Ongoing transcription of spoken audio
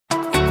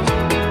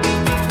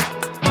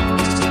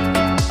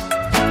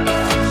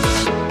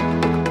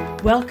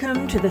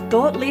Welcome to the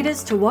Thought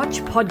Leaders to Watch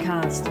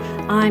podcast.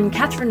 I'm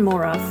Catherine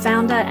Mora,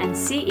 founder and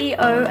CEO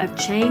of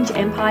Change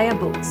Empire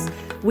Books.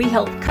 We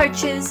help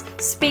coaches,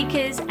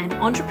 speakers, and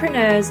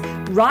entrepreneurs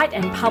write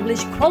and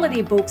publish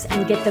quality books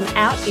and get them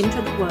out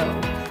into the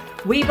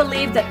world. We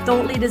believe that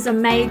thought leaders are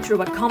made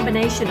through a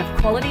combination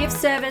of quality of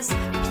service,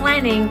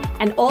 planning,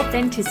 and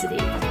authenticity.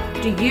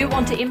 Do you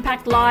want to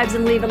impact lives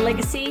and leave a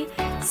legacy?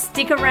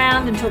 Stick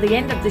around until the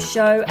end of the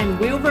show and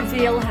we'll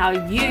reveal how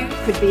you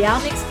could be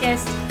our next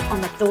guest on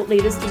the Thought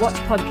Leaders to Watch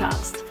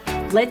podcast.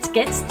 Let's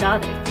get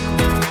started.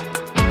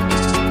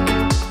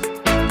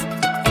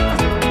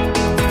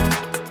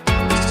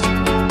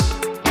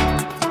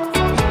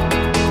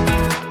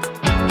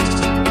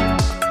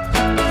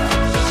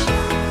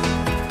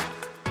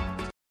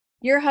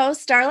 Your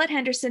host, Starlet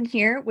Henderson,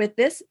 here with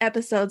this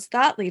episode's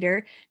thought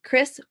leader,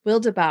 Chris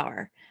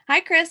Wildebauer. Hi,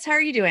 Chris. How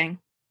are you doing?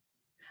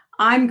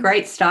 I'm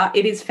great, Star.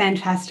 It is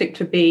fantastic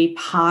to be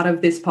part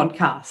of this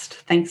podcast.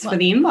 Thanks for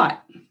the invite.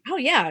 Oh,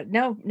 yeah.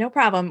 No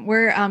problem.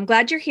 We're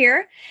glad you're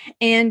here.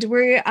 And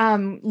we're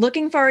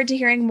looking forward to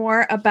hearing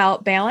more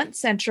about Balance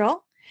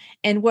Central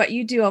and what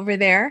you do over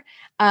there.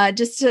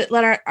 Just to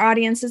let our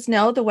audiences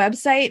know, the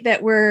website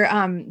that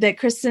that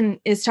Kristen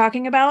is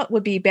talking about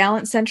would be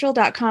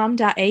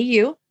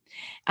balancecentral.com.au.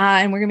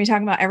 And we're going to be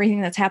talking about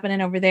everything that's happening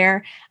over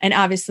there and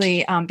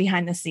obviously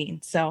behind the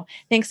scenes. So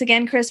thanks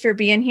again, Chris, for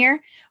being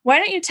here. Why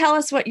don't you tell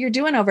us what you're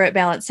doing over at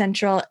Balance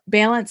Central,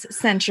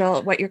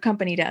 what your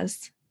company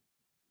does?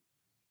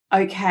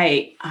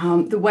 Okay.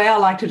 The way I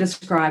like to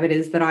describe it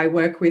is that I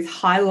work with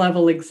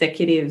high-level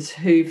executives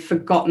who've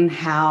forgotten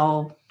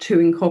how to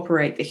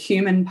incorporate the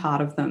human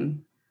part of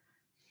them.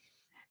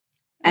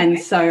 And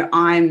so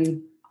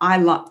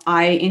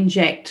I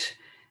inject,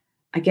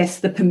 I guess,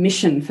 the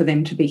permission for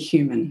them to be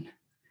human.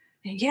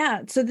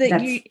 Yeah. So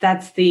that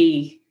that's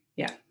the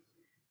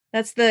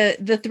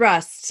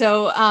thrust.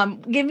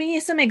 So give me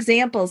some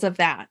examples of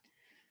that.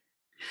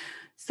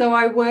 So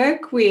I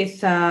work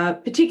with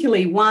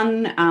particularly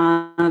one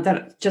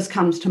that just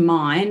comes to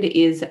mind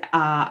is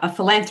a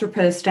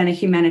philanthropist and a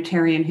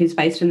humanitarian who's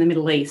based in the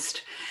Middle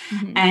East.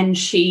 Mm-hmm. And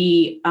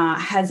she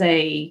has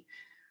a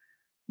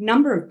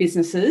number of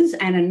businesses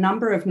and a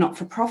number of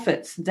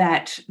not-for-profits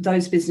that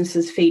those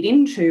businesses feed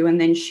into,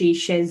 and then she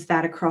shares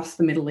that across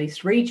the Middle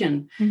East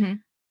region. Mm-hmm.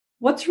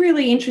 What's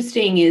really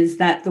interesting is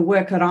that the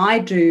work that I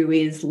do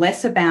is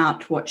less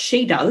about what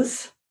she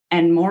does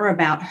and more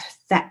about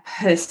that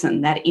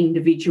person, that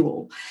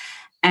individual.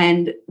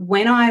 And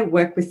when I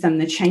work with them,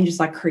 the changes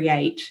I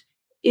create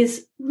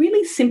is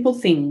really simple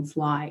things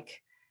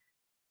like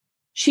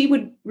she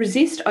would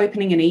resist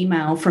opening an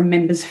email from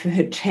members of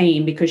her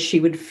team because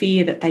she would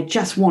fear that they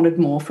just wanted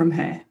more from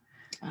her.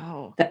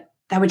 Oh. That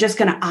they were just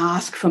going to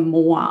ask for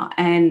more.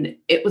 And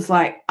it was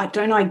like,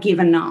 don't I give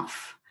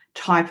enough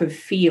type of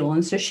feel.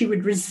 And so she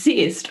would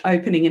resist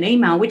opening an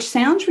email, which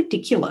sounds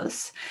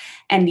ridiculous.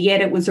 And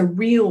yet it was a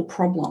real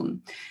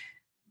problem.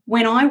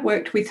 When I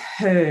worked with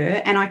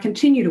her, and I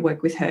continue to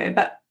work with her,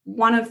 but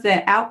one of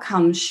the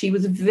outcomes she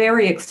was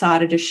very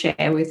excited to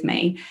share with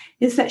me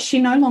is that she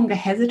no longer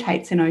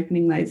hesitates in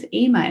opening those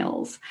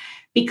emails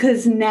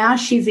because now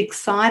she's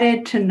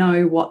excited to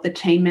know what the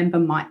team member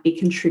might be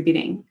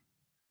contributing.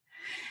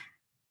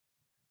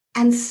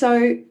 And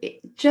so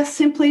just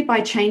simply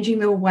by changing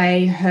the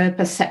way her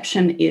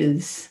perception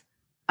is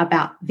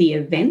about the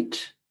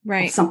event,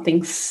 right, of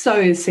something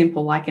so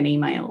simple like an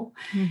email,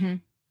 mm-hmm,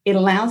 it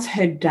allows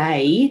her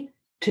day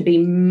to be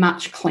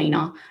much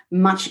cleaner,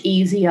 much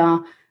easier.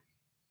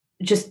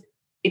 Just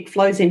it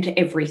flows into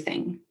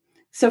everything.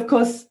 So, of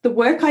course, the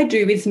work I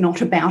do is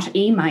not about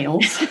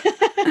emails,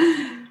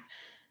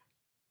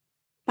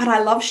 but I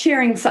love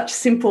sharing such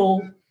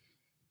simple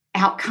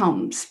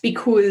outcomes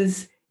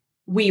because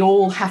we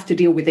all have to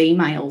deal with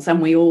emails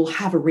and we all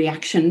have a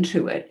reaction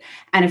to it.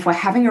 And if we're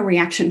having a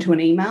reaction to an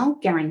email,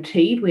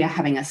 guaranteed we are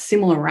having a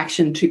similar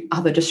reaction to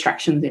other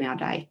distractions in our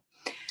day.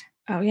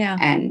 Oh, yeah.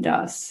 And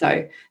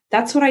so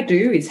that's what I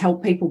do is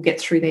help people get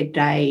through their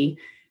day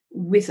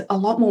with a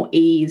lot more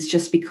ease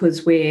just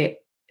because we're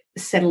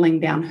settling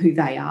down who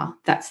they are.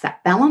 That's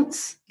that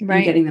balance, right,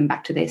 and getting them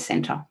back to their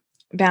center.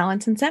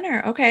 Balance and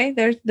center. Okay.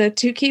 There's the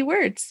two key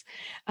words.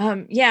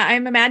 Yeah,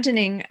 I'm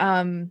imagining,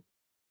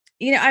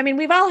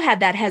 we've all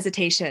had that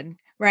hesitation,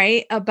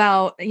 right?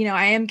 About,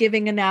 I am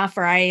giving enough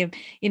or I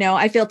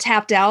feel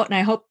tapped out and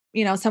I hope,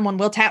 someone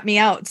will tap me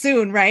out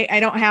soon, right? I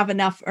don't have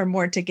enough or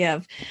more to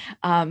give.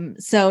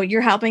 So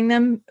you're helping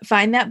them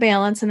find that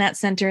balance and that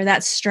center,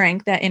 that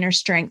strength, that inner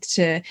strength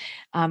to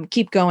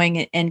keep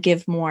going and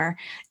give more.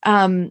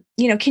 Can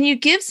you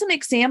give some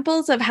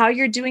examples of how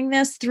you're doing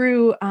this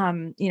through,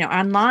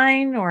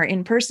 online or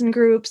in-person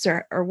groups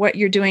or what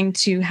you're doing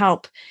to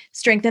help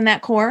strengthen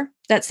that core,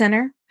 that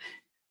center?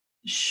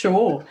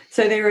 Sure.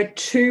 So there are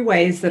two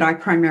ways that I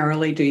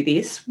primarily do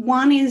this.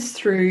 One is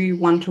through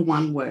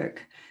one-to-one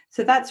work.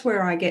 So that's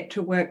where I get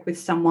to work with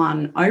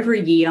someone over a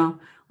year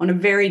on a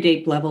very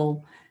deep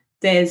level.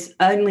 There's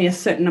only a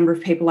certain number of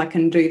people I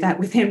can do that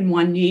within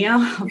 1 year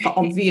for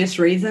obvious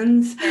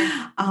reasons.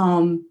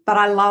 But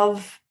I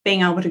love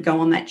being able to go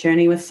on that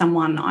journey with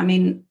someone. I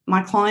mean,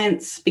 my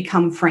clients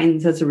become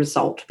friends as a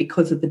result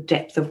because of the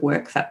depth of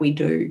work that we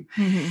do.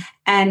 Mm-hmm.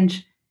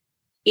 And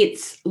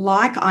it's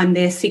like I'm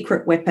their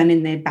secret weapon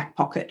in their back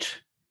pocket.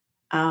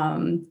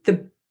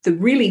 The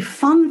really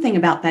fun thing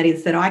about that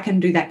is that I can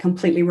do that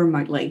completely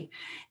remotely.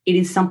 It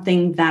is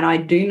something that I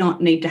do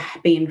not need to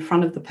be in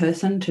front of the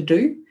person to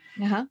do.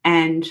 Uh-huh.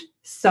 And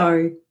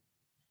so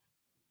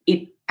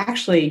it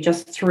actually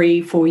just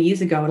 3-4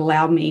 years ago, it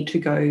allowed me to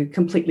go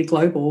completely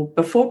global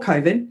before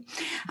COVID,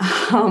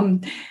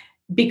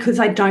 because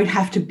I don't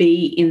have to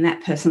be in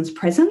that person's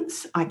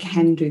presence. I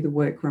can do the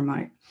work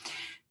remote.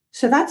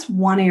 So that's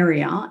one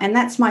area, and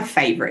that's my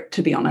favorite,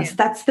 to be honest. Yeah.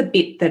 That's the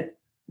bit that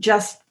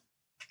just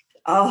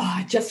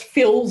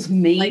fills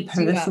me lights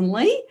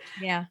personally.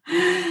 Yeah.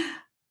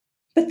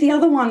 But the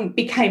other one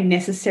became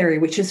necessary,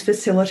 which is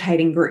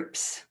facilitating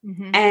groups.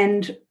 Mm-hmm.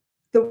 And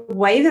the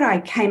way that I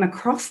came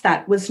across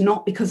that was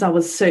not because I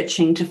was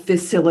searching to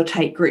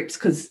facilitate groups,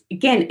 because,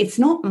 again, it's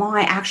not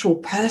my actual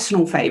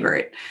personal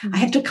favorite. Mm-hmm. I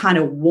have to kind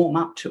of warm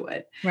up to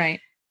it. Right.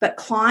 But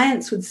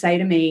clients would say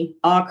to me,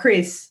 "Oh,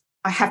 Chris,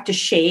 I have to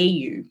share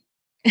you.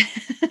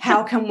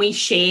 How can we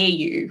share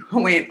you?" I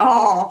went,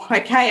 "Oh,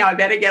 okay, I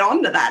better get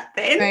onto that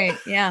then." Right,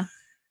 yeah.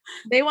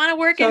 They want to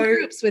work in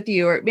groups with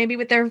you, or maybe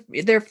with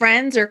their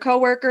friends or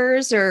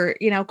coworkers or,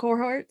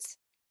 cohorts.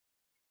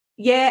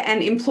 Yeah,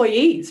 and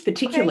employees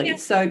particularly. Okay, yeah.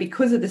 So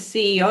because of the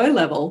CEO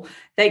level,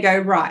 they go,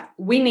 right,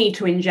 we need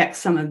to inject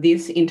some of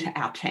this into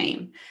our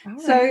team.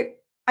 Right. So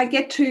I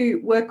get to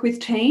work with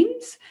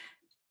teams,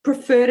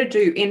 prefer to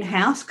do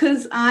in-house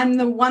because I'm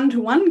the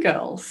one-to-one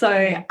girl.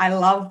 So I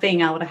love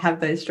being able to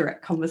have those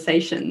direct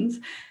conversations.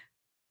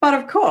 But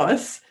of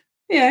course,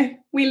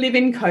 we live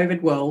in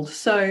COVID world.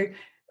 So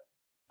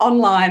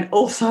online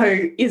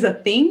also is a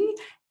thing.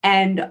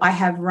 And I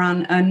have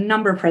run a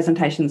number of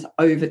presentations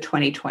over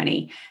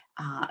 2020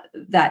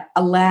 that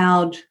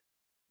allowed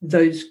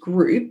those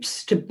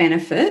groups to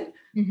benefit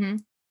mm-hmm.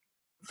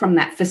 from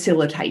that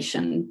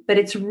facilitation. But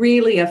it's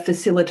really a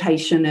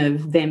facilitation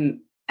of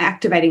them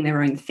activating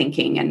their own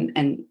thinking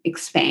and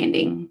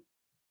expanding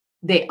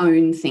their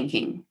own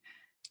thinking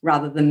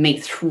rather than me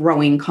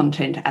throwing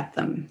content at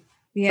them.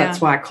 Yeah.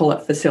 That's why I call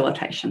it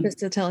facilitation.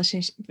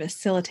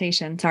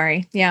 Facilitation.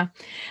 Sorry. Yeah.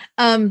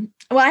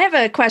 Well, I have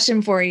a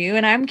question for you,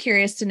 and I'm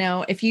curious to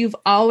know if you've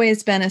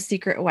always been a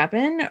secret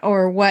weapon,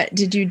 or what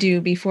did you do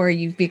before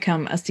you've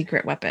become a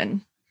secret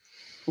weapon?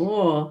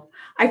 Oh,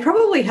 I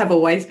probably have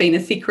always been a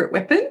secret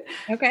weapon.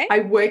 Okay. I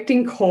worked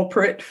in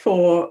corporate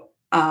for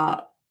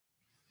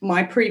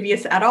my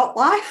previous adult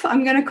life,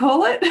 I'm going to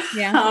call it.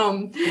 Yeah.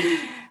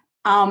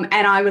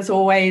 And I was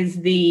always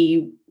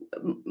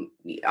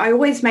I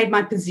always made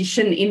my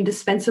position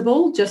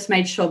indispensable, just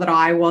made sure that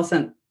I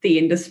wasn't the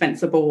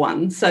indispensable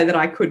one so that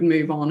I could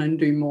move on and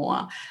do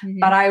more. Mm-hmm.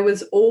 But I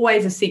was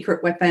always a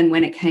secret weapon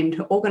when it came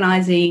to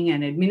organising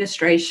and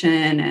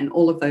administration and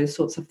all of those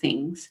sorts of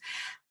things.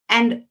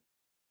 And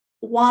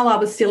while I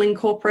was still in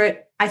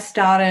corporate, I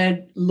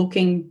started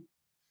looking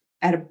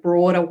at a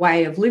broader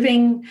way of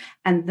living,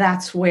 and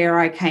that's where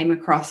I came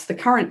across the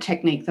current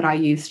technique that I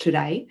use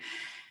today,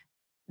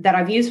 that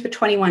I've used for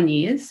 21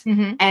 years.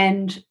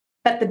 Mm-hmm.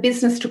 But the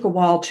business took a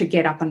while to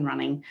get up and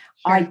running.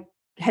 Sure. I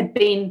had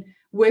been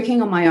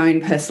working on my own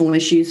personal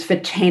issues for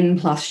 10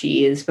 plus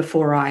years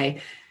before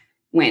I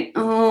went,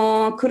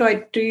 oh, could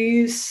I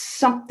do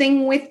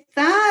something with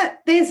that?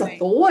 There's a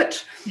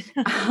thought.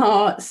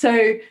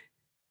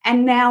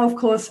 And now, of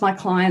course, my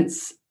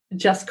clients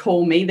just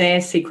call me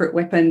their secret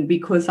weapon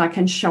because I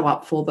can show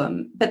up for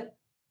them. But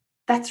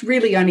that's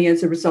really only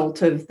as a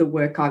result of the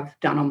work I've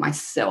done on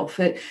myself.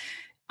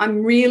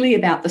 I'm really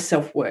about the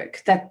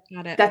self-work.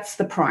 That's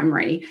the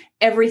primary.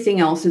 Everything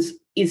else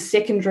is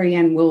secondary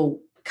and will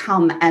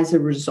come as a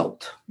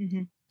result.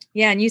 Mm-hmm.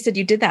 Yeah, and you said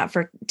you did that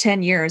for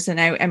 10 years.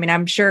 And I mean,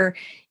 I'm sure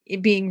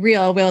being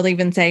real, we'll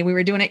even say we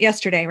were doing it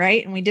yesterday,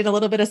 right? And we did a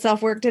little bit of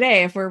self-work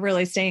today if we're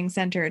really staying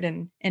centered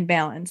and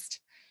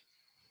balanced.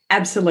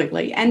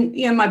 Absolutely. And,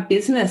 my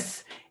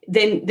business,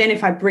 then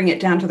if I bring it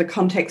down to the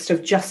context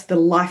of just the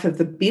life of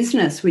the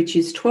business, which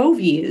is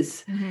 12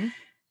 years, mm-hmm.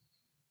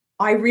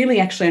 I really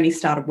actually only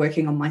started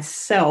working on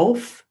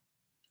myself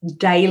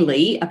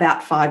daily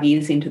about 5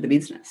 years into the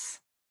business.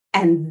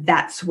 And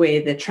that's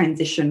where the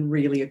transition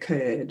really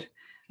occurred.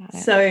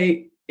 So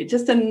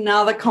just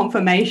another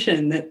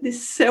confirmation that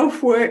this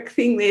self-work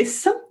thing, there's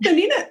something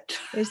in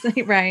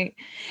it. Right.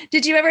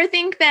 Did you ever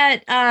think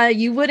that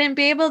you wouldn't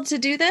be able to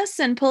do this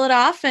and pull it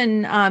off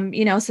and,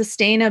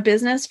 sustain a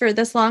business for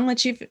this long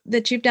that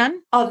you've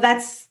done? Oh,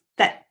 that's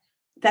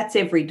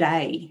every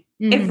day.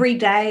 Mm-hmm. Every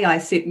day I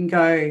sit and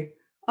go,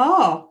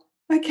 oh,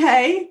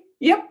 okay,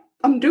 yep,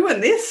 I'm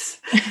doing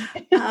this.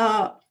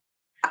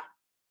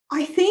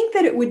 I think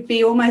that it would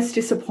be almost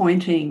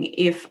disappointing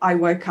if I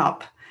woke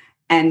up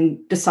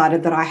and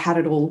decided that I had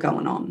it all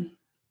going on.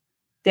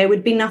 There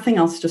would be nothing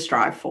else to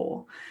strive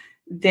for.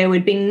 There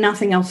would be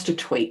nothing else to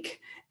tweak.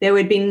 There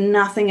would be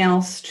nothing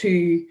else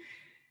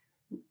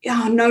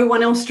no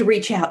one else to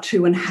reach out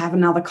to and have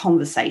another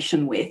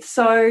conversation with.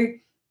 So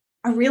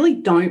I really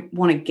don't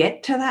want to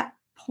get to that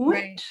point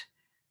Right.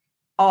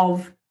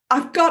 of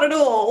I've got it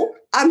all,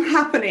 I'm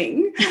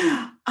happening.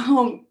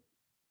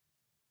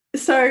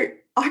 So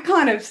I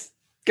kind of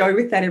go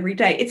with that every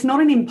day. It's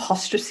not an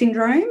imposter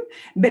syndrome,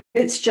 but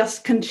it's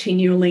just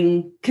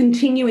continuing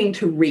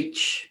to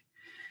reach.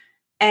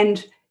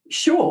 And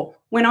sure,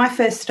 when I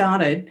first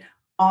started,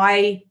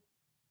 I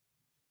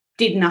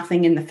did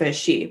nothing in the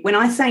first year. When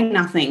I say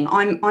nothing,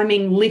 I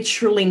mean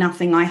literally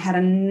nothing. I had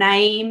a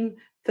name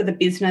for the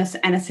business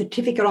and a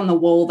certificate on the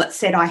wall that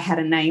said I had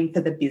a name for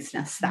the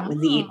business. That was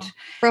it.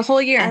 For a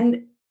whole year.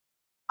 And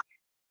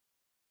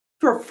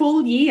for a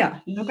full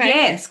year. Okay.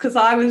 Yes, because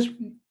I was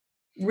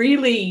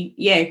really,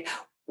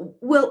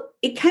 well,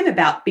 it came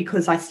about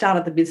because I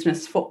started the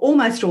business for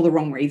almost all the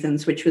wrong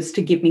reasons, which was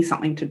to give me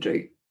something to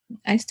do.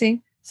 I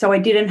see. So I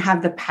didn't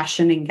have the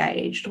passion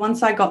engaged.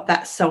 Once I got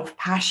that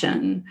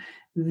self-passion,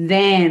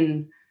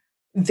 then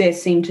there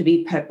seemed to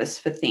be purpose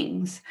for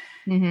things.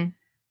 Mm-hmm.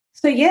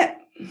 So,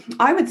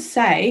 I would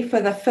say for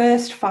the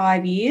first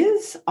 5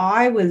 years,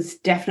 I was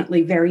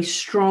definitely very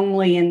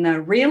strongly in the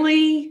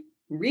really,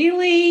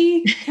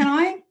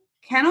 can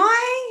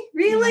I,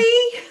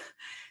 really?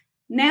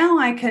 Now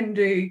I can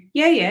do,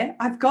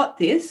 I've got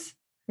this.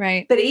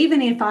 Right. But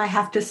even if I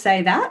have to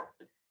say that,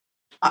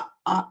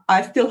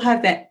 I still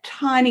have that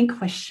tiny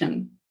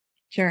question.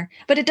 Sure.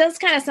 But it does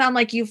kind of sound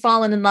like you've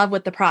fallen in love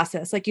with the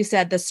process. Like you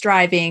said, the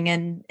striving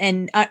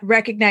and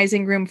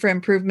recognizing room for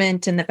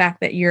improvement and the fact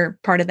that you're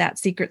part of that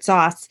secret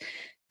sauce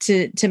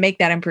to make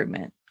that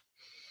improvement.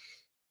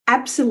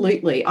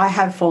 Absolutely. I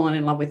have fallen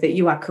in love with it.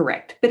 You are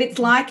correct. But it's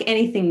like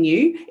anything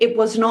new. It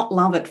was not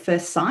love at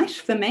first sight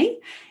for me.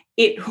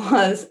 It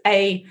was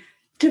a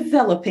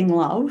developing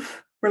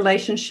love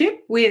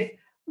relationship with,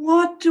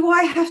 what do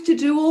I have to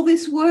do all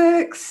this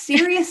work?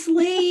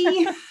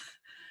 Seriously?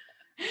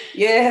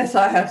 Yes,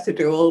 I have to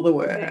do all the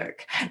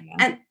work.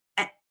 Yeah.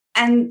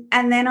 And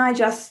then I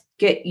just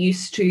get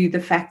used to the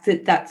fact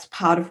that that's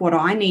part of what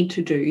I need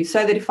to do,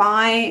 so that if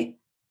I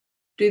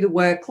do the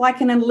work like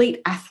an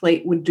elite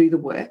athlete would do the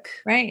work.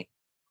 Right.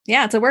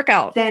 Yeah, it's a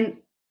workout. Then,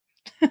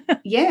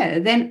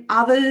 then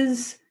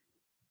others,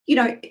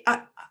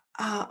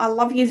 I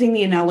love using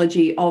the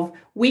analogy of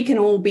we can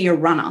all be a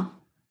runner.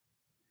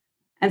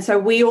 And so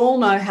we all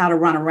know how to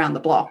run around the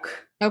block.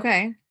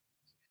 Okay.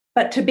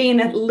 But to be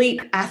an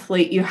elite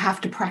athlete, you have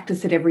to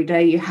practice it every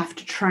day. You have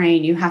to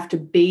train. You have to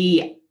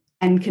be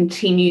and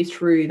continue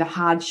through the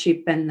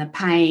hardship and the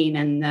pain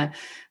and the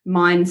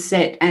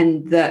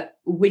mindset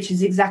which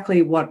is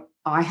exactly what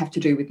I have to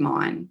do with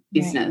mine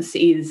business,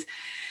 is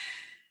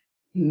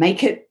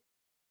make it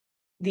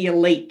the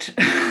elite.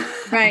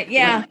 Right.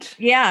 Yeah.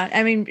 Yeah.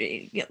 I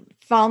mean,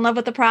 fall in love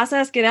with the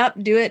process, get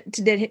up, do it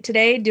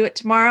today, do it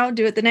tomorrow,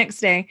 do it the next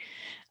day.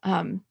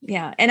 And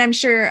I'm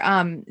sure,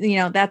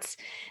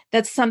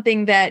 that's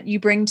something that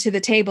you bring to the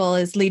table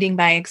is leading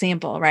by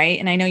example, right?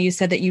 And I know you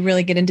said that you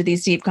really get into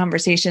these deep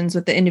conversations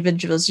with the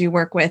individuals you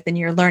work with and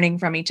you're learning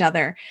from each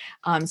other.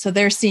 So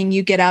they're seeing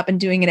you get up and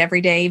doing it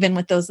every day, even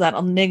with those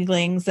little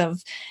nigglings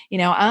of,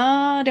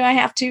 do I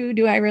have to,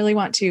 do I really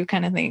want to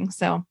kind of thing.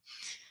 So.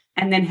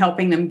 And then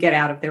helping them get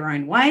out of their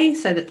own way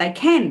so that they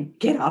can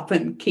get up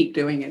and keep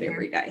doing it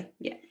every day.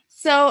 Yeah.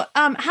 So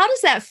how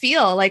does that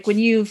feel like when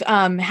you've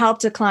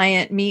helped a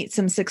client meet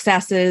some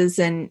successes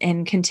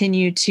and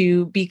continue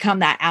to become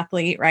that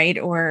athlete, right?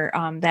 Or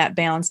that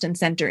balanced and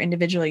center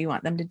individual you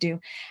want them to do?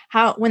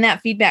 When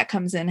that feedback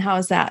comes in, how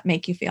does that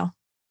make you feel?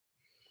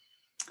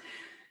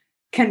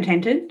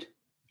 Contented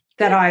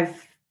that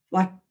I've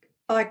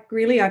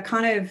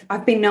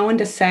I've been known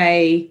to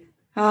say,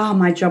 oh,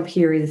 my job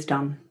here is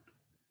done.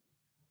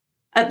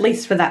 At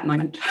least for that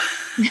moment.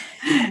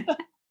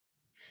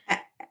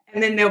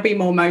 And then there'll be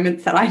more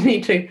moments that I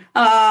need to,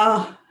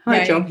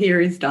 my job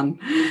here is done.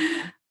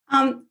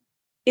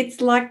 It's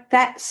like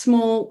that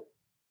small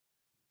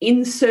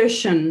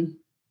insertion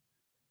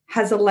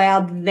has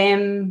allowed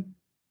them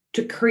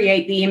to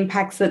create the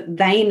impacts that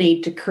they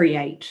need to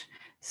create.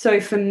 So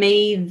for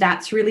me,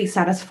 that's really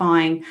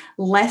satisfying.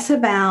 Less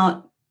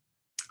about,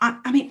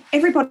 I mean,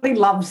 everybody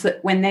loves it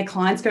when their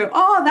clients go,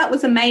 oh, that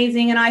was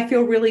amazing and I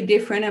feel really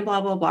different and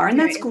blah, blah, blah. And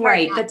that's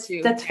great. That's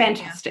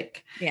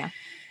fantastic. Yeah.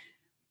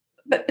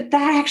 But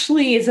that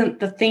actually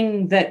isn't the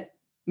thing that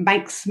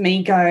makes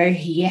me go,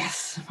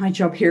 yes, my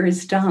job here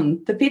is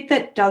done. The bit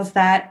that does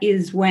that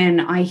is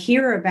when I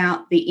hear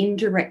about the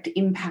indirect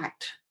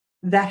impact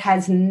that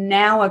has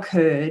now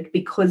occurred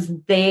because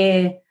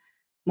they're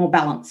more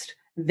balanced,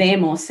 they're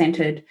more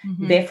centered,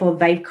 therefore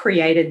they've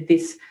created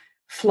this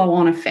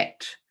flow-on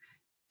effect.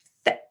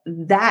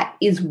 That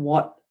is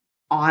what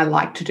I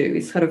like to do,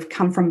 is sort of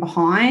come from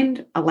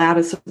behind, allow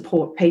to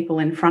support people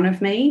in front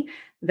of me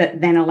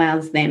that then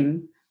allows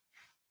them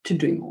to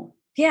do more.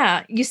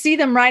 Yeah. You see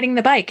them riding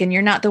the bike and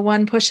you're not the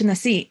one pushing the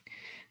seat,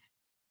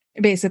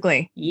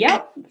 basically.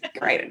 Yep.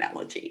 Great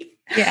analogy.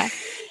 Yeah.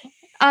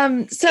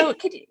 So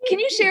can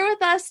you share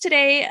with us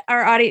today,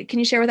 can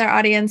you share with our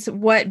audience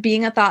what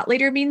being a thought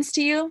leader means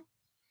to you?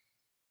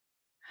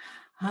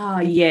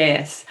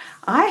 Yes.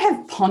 I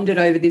have pondered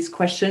over this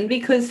question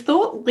because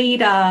thought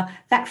leader,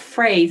 that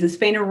phrase has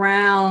been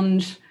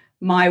around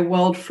my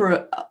world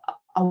for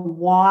a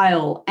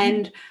while.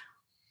 And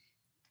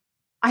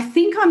I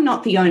think I'm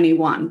not the only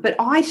one, but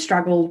I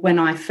struggled when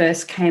I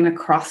first came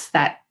across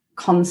that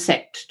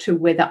concept to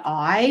whether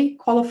I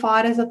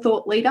qualified as a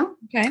thought leader.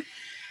 Okay.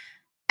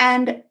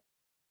 And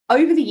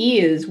over the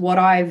years, what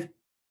I've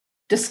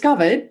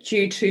discovered,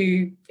 due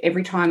to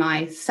every time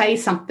I say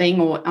something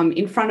or I'm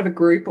in front of a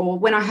group or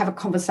when I have a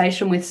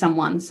conversation with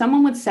someone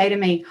would say to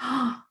me,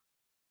 oh,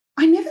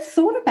 I never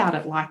thought about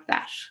it like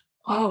that.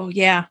 Oh,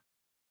 yeah.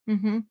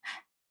 Mm-hmm.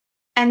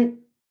 And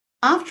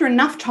after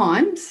enough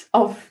times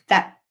of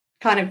that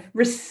kind of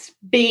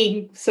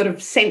being sort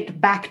of sent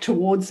back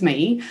towards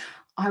me,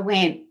 I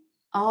went,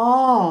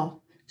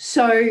 oh,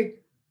 so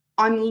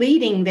I'm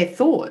leading their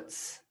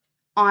thoughts.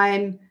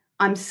 I'm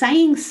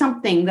saying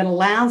something that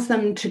allows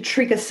them to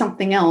trigger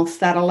something else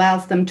that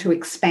allows them to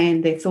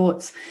expand their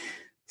thoughts.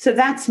 So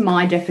that's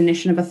my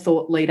definition of a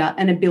thought leader,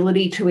 an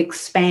ability to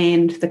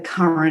expand the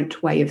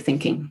current way of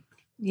thinking.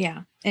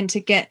 Yeah.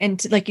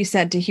 And like you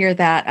said, to hear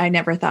that, I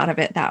never thought of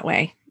it that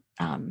way.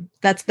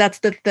 That's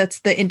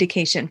the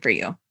indication for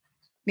you.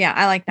 Yeah,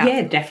 I like that.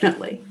 Yeah,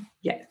 definitely.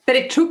 Yeah. But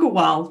it took a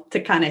while to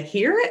kind of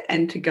hear it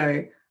and to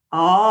go,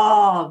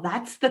 oh,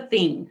 that's the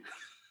thing.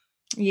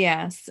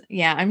 Yes.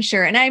 Yeah, I'm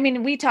sure. And I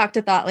mean, we talk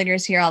to thought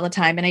leaders here all the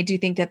time. And I do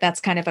think that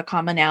that's kind of a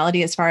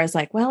commonality as far as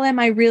like, well, am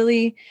I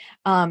really?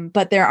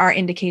 But there are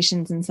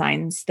indications and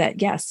signs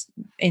that yes,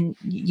 and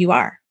you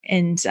are.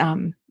 And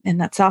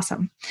that's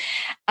awesome.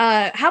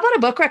 How about a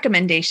book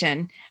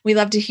recommendation? We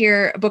love to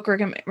hear book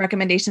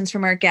recommendations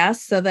from our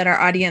guests so that our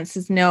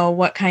audiences know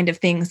what kind of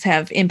things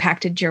have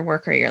impacted your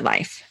work or your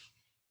life.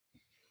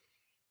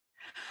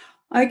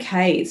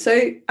 Okay.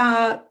 So,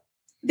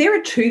 there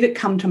are two that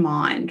come to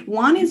mind.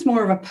 One is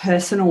more of a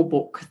personal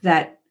book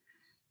that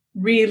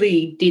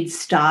really did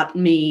start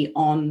me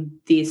on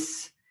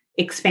this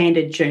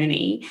expanded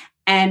journey.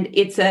 And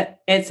it's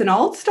an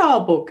old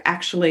style book,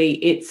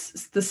 actually.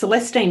 It's the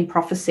Celestine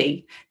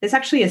Prophecy. There's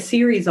actually a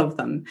series of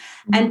them.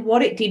 Mm-hmm. And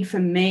what it did for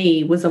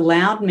me was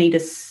allowed me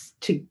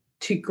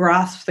to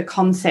grasp the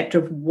concept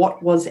of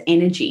what was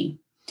energy.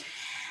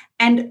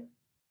 And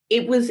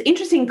it was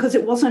interesting because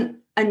it wasn't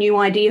a new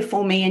idea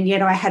for me, and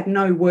yet I had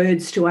no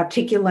words to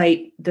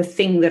articulate the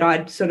thing that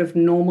I'd sort of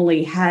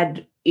normally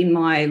had in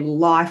my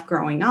life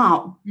growing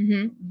up,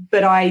 mm-hmm.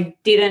 but I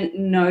didn't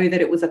know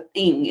that it was a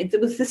thing. It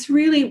was this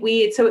really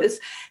weird. So it was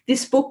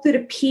this book that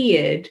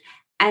appeared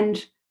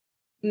and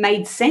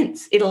made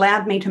sense. It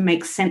allowed me to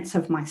make sense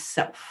of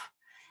myself.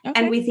 Okay.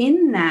 And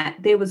within that,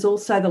 there was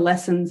also the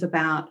lessons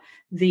about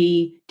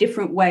the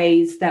different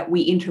ways that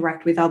we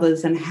interact with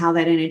others and how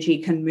that energy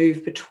can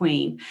move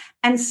between.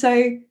 And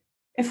so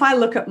if I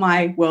look at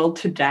my world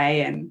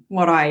today and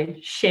what I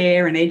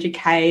share and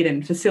educate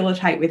and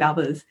facilitate with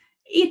others,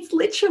 it's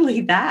literally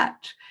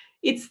that.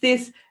 It's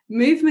this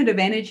movement of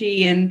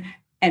energy and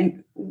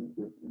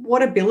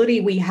what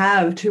ability we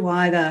have to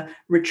either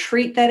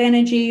retreat that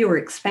energy or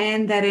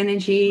expand that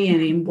energy,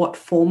 and in what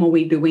form are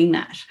we doing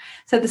that.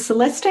 So the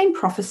Celestine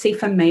Prophecy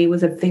for me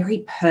was a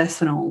very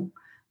personal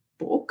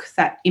book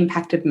that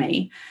impacted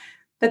me.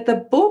 But the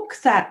book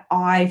that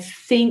I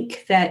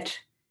think that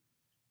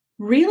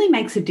really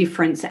makes a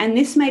difference, and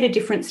this made a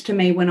difference to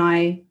me when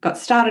I got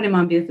started in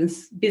my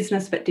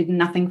business but did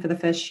nothing for the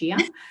first year,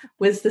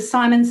 was the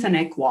Simon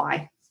Sinek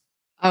Why.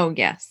 Oh,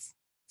 yes.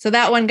 So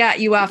that one got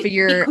you off of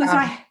your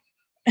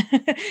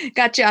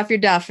got you off your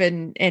duff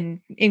and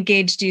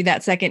engaged you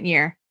that second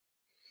year.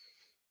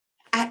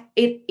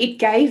 It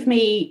gave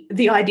me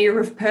the idea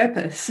of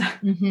purpose,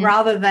 mm-hmm.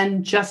 rather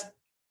than just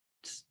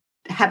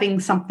having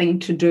something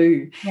to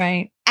do.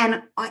 Right.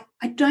 And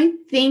I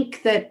don't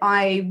think that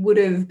I would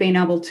have been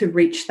able to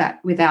reach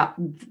that without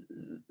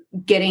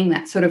getting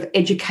that sort of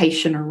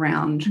education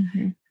around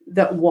mm-hmm.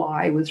 that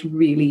why was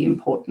really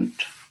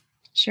important.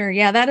 Sure.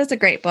 Yeah, that is a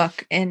great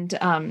book. And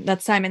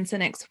that's Simon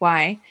Sinek's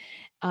Why.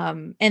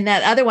 And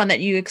that other one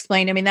that you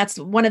explained, I mean, that's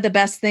one of the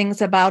best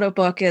things about a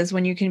book is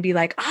when you can be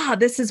like,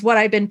 this is what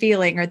I've been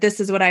feeling, or this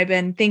is what I've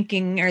been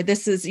thinking, or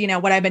this is,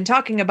 what I've been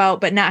talking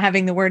about, but not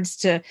having the words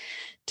to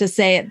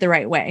say it the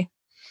right way.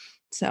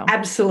 So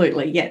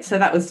absolutely. Yeah. So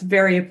that was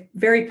very,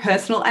 very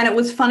personal. And it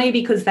was funny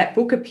because that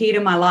book appeared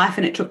in my life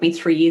and it took me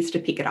 3 years to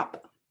pick it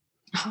up.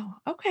 Oh,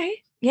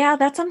 okay. Yeah.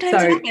 That sometimes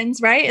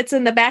happens, right? It's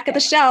in the back of the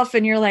shelf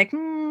and you're like,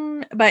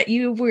 but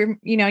you were,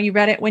 you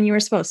read it when you were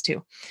supposed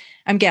to,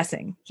 I'm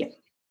guessing. Yeah.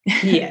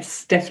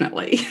 Yes,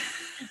 definitely.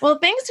 Well,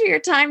 thanks for your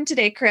time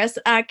today, Chris.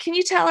 Can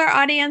you tell our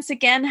audience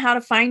again how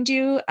to find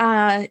you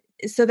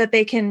so that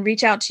they can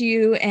reach out to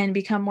you and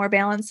become more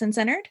balanced and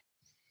centered?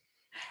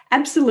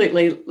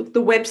 Absolutely.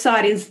 The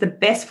website is the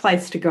best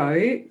place to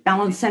go,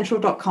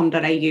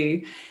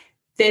 balancecentral.com.au.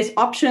 There's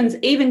options,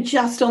 even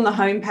just on the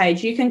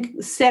homepage. You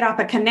can set up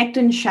a connect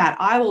and chat.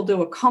 I will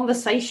do a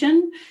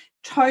conversation.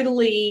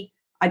 Totally,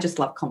 I just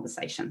love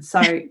conversation. So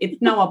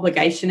it's no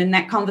obligation in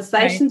that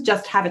conversation. Right.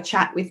 Just have a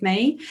chat with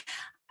me.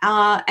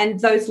 And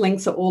those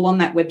links are all on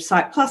that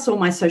website, plus all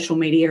my social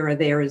media are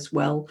there as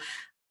well.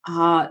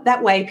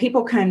 That way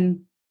people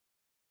can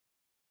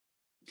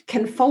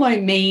can follow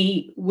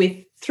me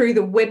through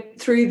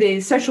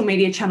the social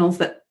media channels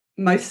that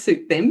most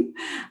suit them.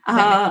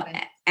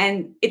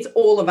 And it's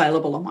all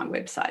available on my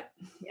website.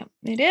 Yep,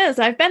 it is.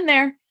 I've been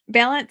there.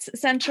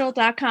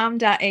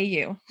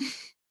 Balancecentral.com.au.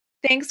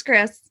 Thanks,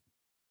 Chris.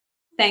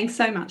 Thanks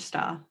so much,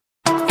 Star.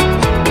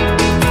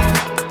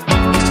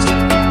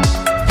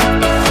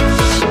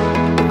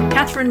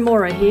 Catherine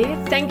Mora here.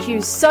 Thank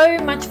you so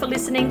much for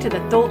listening to the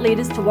Thought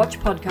Leaders to Watch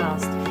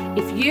podcast.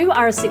 If you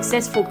are a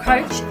successful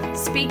coach,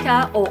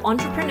 speaker, or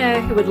entrepreneur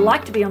who would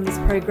like to be on this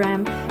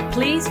program,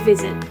 please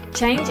visit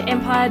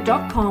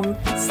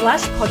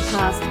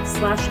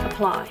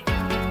changeempire.com/podcast/apply.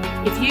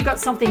 If you got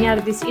something out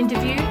of this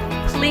interview,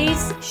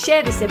 please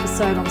share this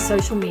episode on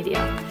social media.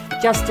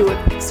 Just do a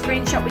quick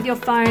screenshot with your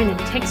phone and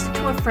text it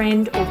to a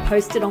friend or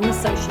post it on the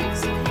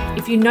socials.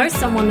 If you know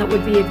someone that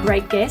would be a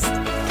great guest,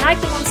 tag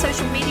them on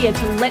social media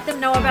to let them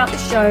know about the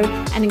show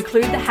and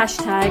include the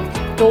hashtag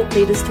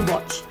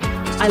 #ThoughtLeadersToWatch.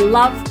 I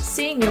love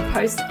seeing your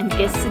posts and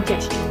guest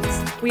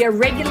suggestions. We are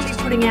regularly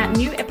putting out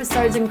new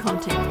episodes and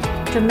content.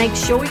 To make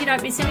sure you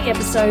don't miss any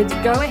episodes,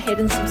 go ahead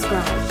and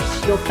subscribe.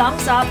 Your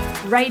thumbs up,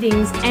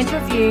 ratings, and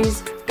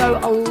reviews go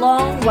a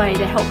long way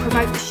to help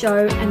promote the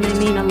show, and they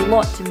mean a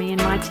lot to me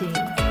and my team.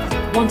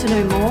 Want to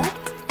know more?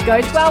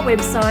 Go to our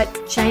website,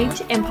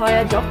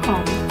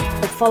 changeempire.com,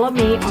 or follow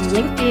me on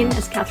LinkedIn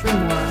as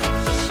Catherine Mora.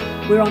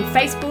 We're on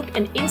Facebook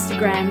and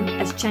Instagram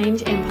as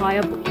Change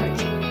Empire Book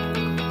Coaching.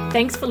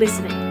 Thanks for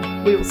listening.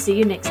 We will see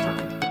you next time.